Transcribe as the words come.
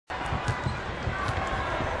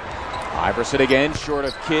Iverson again, short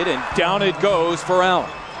of Kidd, and down it goes for Allen.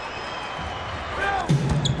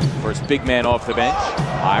 First big man off the bench.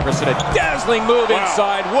 Iverson, a dazzling move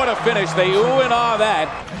inside. What a finish. They ooh and ah that.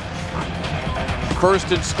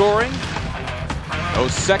 First in scoring. No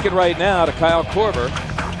second right now to Kyle Korver.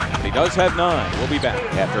 But he does have 9. We'll be back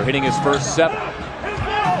after hitting his first 7.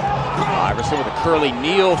 Iverson with a curly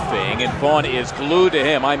kneel thing, and Vaughn is glued to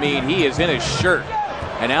him. I mean, he is in his shirt.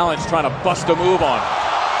 And Allen's trying to bust a move on him.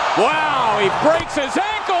 Wow, he breaks his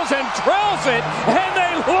ankles and drills it, and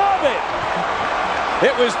they love it.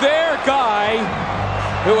 It was their guy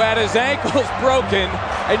who had his ankles broken,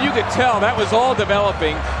 and you could tell that was all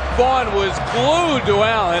developing. Vaughn was glued to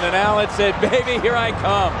Allen, and Allen said, baby, here I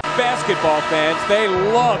come. Basketball fans, they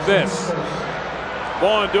love this.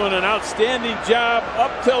 Vaughn doing an outstanding job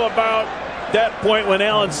up till about that point when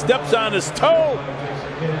Allen steps on his toe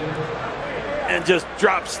and just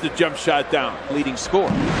drops the jump shot down. Leading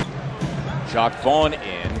scorer. Jacque Vaughn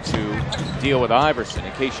in to deal with Iverson.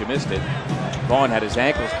 In case you missed it, Vaughn had his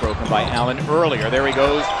ankles broken by Allen earlier. There he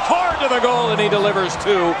goes, hard to the goal, and he delivers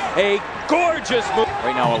 2. A gorgeous move.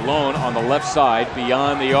 Right now alone on the left side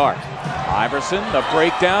beyond the arc. Iverson, the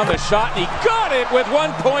breakdown, the shot, and he got it with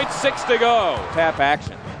 1.6 to go. Tap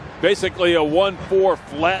action. Basically a 1-4,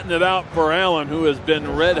 flatten it out for Allen, who has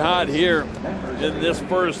been red hot here in this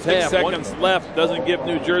first half. 6 seconds left, doesn't give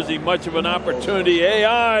New Jersey much of an opportunity.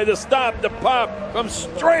 AI, the stop, the pop from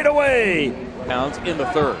straight away. Pounds in the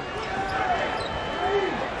third.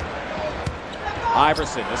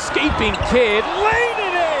 Iverson, escaping Kidd, laid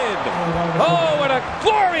it in! Oh, what a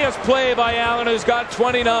glorious play by Allen, who's got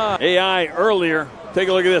 29. AI earlier, take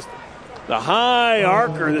a look at this. The high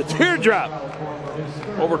arcer, the teardrop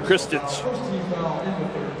over Kristich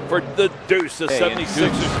for the deuce, the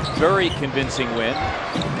 76ers. Very convincing win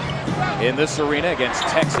in this arena against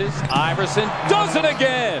Texas. Iverson does it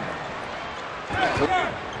again!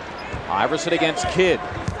 Iverson against Kidd.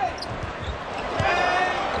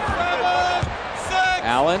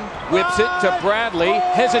 Allen whips it to Bradley,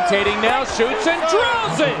 hesitating now, shoots and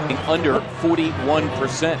drills it! Under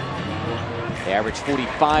 41%. They average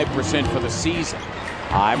 45% for the season.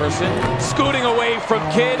 Iverson scooting away from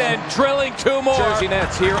Kidd and drilling 2 more. Jersey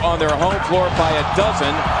Nets here on their home floor by a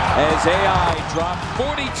dozen as AI dropped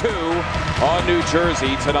 42 on New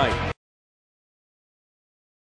Jersey tonight.